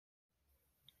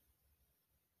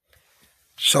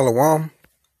Shalom.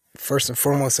 First and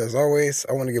foremost, as always,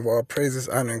 I want to give all praises,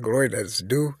 honor, and glory that is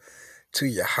due to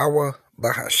Yahweh,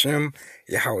 Bahashem,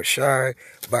 Yahweh Shai,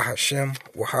 Bahashem,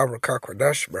 Waharakah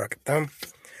Kodash, Barakatam.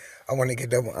 I want to give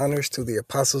double honors to the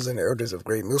apostles and the elders of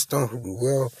Great Millstone who do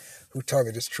well, who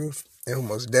target this truth, and who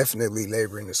most definitely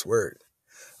labor in this word.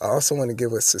 I also want to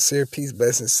give a sincere peace,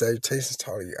 blessings, salutations to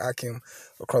all of you Akim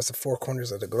across the four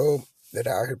corners of the globe that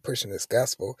are out here pushing this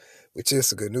gospel, which is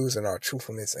the good news in our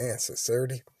truthfulness and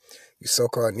sincerity. You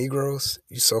so-called Negroes,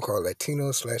 you so-called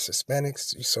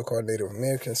Latinos/Hispanics, you so-called Native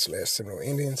Americans/Seminole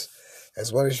Indians,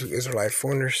 as well as you Israelite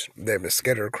foreigners that have been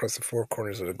scattered across the four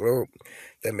corners of the globe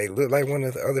that may look like one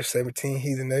of the other 17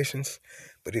 heathen nations,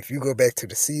 but if you go back to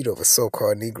the seed of a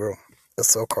so-called Negro, a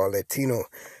so-called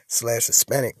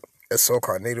Latino/Hispanic, a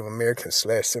so-called Native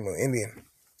American/Seminole Indian,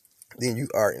 then you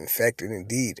are in fact and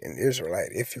indeed an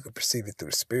Israelite if you could perceive it through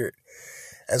the Spirit.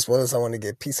 As well as I want to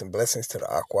give peace and blessings to the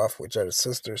Akwaf, which are the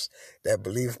sisters that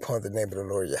believe upon the name of the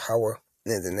Lord Yahweh,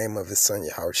 and in the name of his son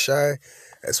Yahweh Shai.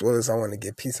 As well as I want to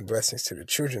give peace and blessings to the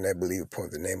children that believe upon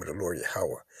the name of the Lord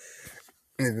Yahweh,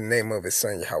 and in the name of his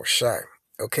son Yahweh Shai.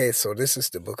 Okay, so this is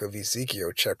the book of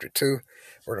Ezekiel, chapter 2.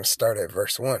 We're going to start at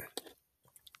verse 1.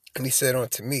 And he said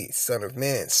unto me, Son of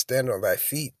man, stand on thy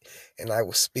feet, and I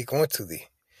will speak unto thee.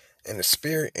 And the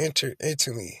Spirit entered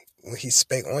into me when he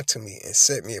spake unto me, and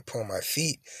set me upon my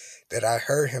feet, that I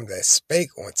heard him that spake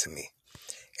unto me.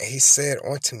 And he said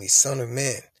unto me, Son of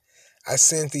man, I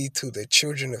send thee to the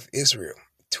children of Israel,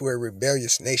 to a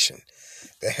rebellious nation,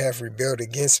 that have rebelled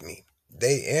against me.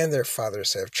 They and their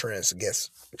fathers have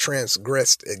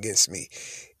transgressed against me,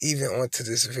 even unto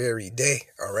this very day,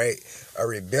 all right? A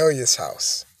rebellious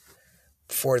house.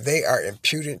 For they are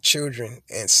impudent children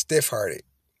and stiff-hearted.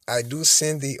 I do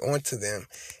send thee unto them,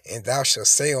 and thou shalt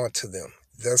say unto them,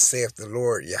 Thus saith the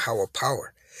Lord Yahweh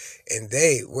power. And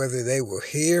they, whether they will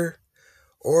hear,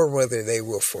 or whether they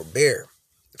will forbear,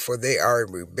 for they are a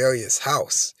rebellious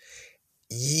house,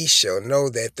 ye shall know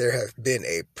that there hath been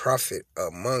a prophet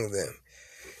among them.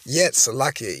 Yet,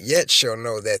 Salakia, yet shall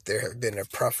know that there have been a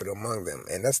prophet among them.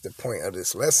 And that's the point of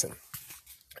this lesson.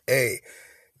 Hey,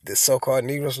 the so-called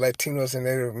Negroes, Latinos, and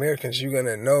Native Americans, you're going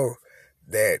to know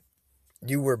that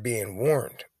you were being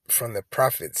warned from the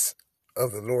prophets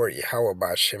of the Lord Yahweh by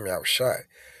Hashem Yahushai.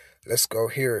 Let's go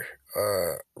here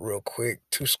real quick.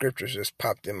 Two scriptures just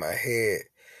popped in my head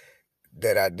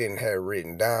that I didn't have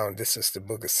written down. This is the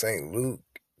book of St. Luke,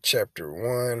 chapter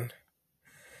 1,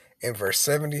 and verse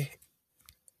 70.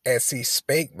 As he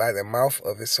spake by the mouth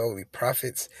of his holy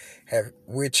prophets,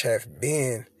 which have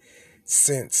been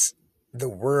since the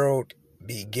world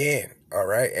began. All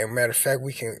right. And matter of fact,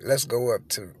 let's go up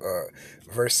to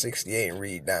verse 68 and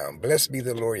read down. Blessed be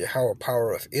the Lord Yahweh,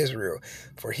 power of Israel,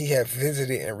 for he hath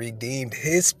visited and redeemed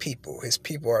his people. His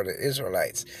people are the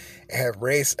Israelites, and have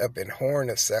raised up an horn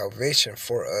of salvation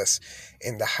for us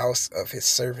in the house of his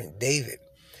servant David,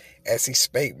 as he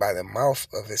spake by the mouth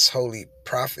of his holy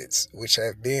prophets, which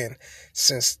have been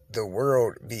since the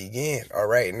world began. All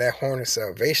right. And that horn of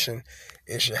salvation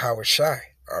is Yahweh Shai.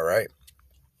 All right.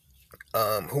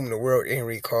 Whom the world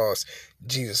inwardly calls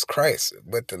Jesus Christ.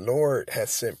 But the Lord hath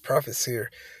sent prophets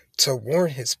here to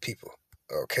warn his people.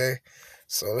 Okay.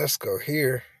 So let's go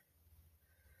here.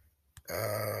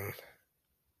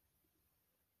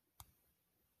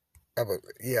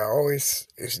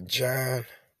 It's John.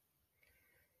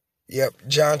 Yep,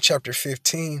 John chapter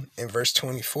 15 and verse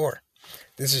 24.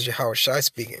 This is Yahweh Shai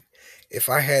speaking. If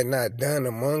I had not done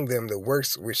among them the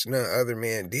works which none other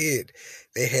man did,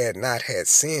 they had not had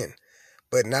sin.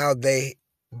 But now they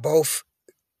both,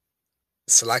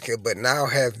 but now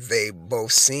have they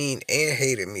both seen and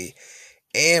hated me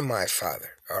and my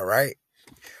Father. All right.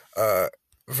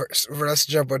 Let's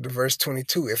jump up to verse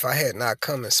 22. If I had not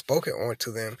come and spoken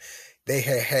unto them, they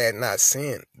had not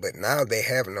sinned, but now they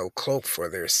have no cloak for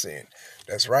their sin.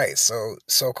 That's right.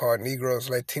 So-called Negroes,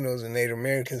 Latinos, and Native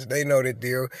Americans, they know the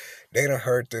deal. They done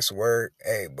heard this word.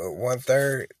 Hey, but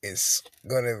 1/3 is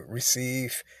going to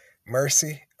receive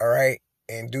mercy, all right,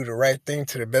 and do the right thing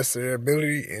to the best of their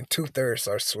ability, and 2/3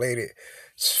 are slated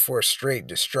for straight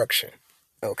destruction.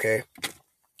 Okay?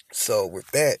 So with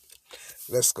that,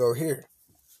 let's go here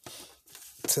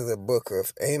to the book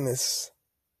of Amos,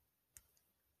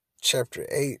 chapter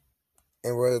 8,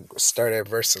 and we'll start at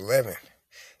verse 11.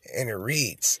 And it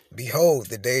reads, Behold,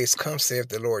 the days come, saith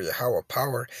the Lord Yahweh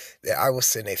power, that I will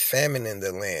send a famine in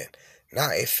the land,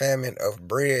 not a famine of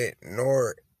bread,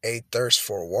 nor a thirst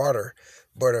for water,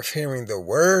 but of hearing the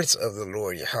words of the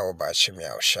Lord Yahweh by Hashem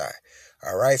Yahushai.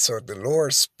 All right, so if the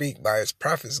Lord speak by his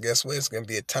prophets, guess what? It's going to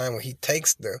be a time when he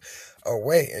takes the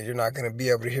away, and you're not going to be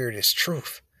able to hear this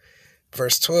truth.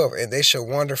 Verse 12, and they shall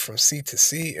wander from sea to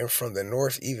sea, and from the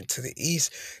north even to the east.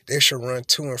 They shall run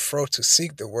to and fro to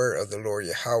seek the word of the Lord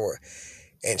Yahweh,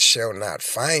 and shall not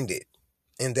find it.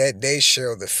 In that day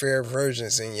shall the fair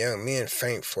virgins and young men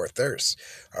faint for thirst.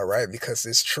 All right, because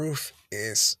this truth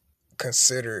is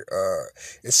considered,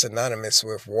 it's synonymous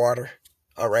with water.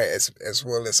 All right, as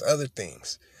well as other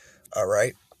things. All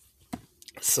right.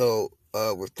 So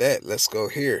with that, let's go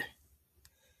here.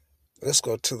 Let's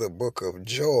go to the book of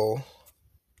Joel.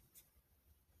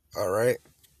 All right.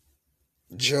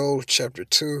 Joel chapter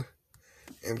 2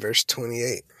 and verse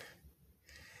 28.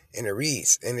 And it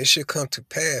reads, and it shall come to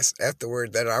pass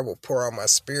afterward that I will pour out my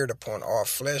spirit upon all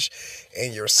flesh,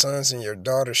 and your sons and your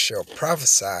daughters shall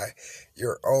prophesy,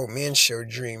 your old men shall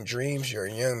dream dreams, your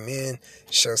young men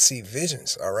shall see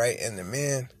visions. All right. And the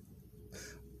men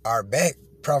are back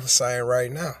prophesying right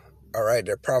now. All right.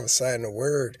 They're prophesying the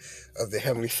word of the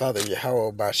Heavenly Father,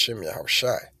 Yahweh Bashem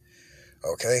Yahushai.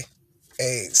 Okay.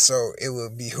 Hey, so it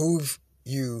will behoove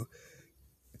you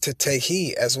to take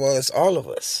heed, as well as all of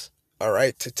us, all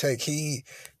right, to take heed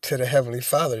to the Heavenly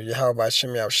Father, Yahweh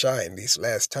Shem Yahushai, in these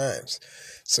last times.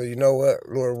 So you know what,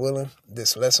 Lord willing,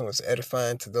 this lesson was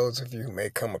edifying to those of you who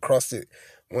may come across it.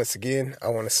 Once again, I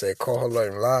want to say, Kol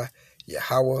La,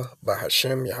 Yahweh,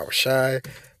 Bahashem, Yahushai,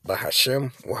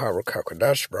 Bahashem, Wahara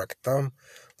Kakodash, Brakatham.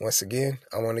 Once again,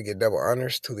 I want to give double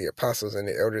honors to the apostles and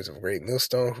the elders of Great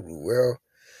Millstone who rule well,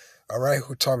 all right,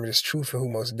 who taught me this truth and who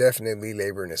most definitely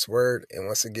labor in this word. And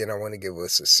once again, I want to give a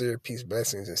sincere peace,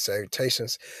 blessings, and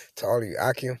salutations to all of you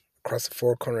Akim across the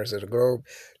four corners of the globe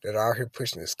that are out here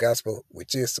pushing this gospel,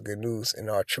 which is the good news in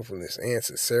all truthfulness and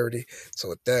sincerity. So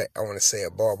with that, I want to say a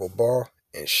bar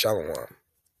and shalom.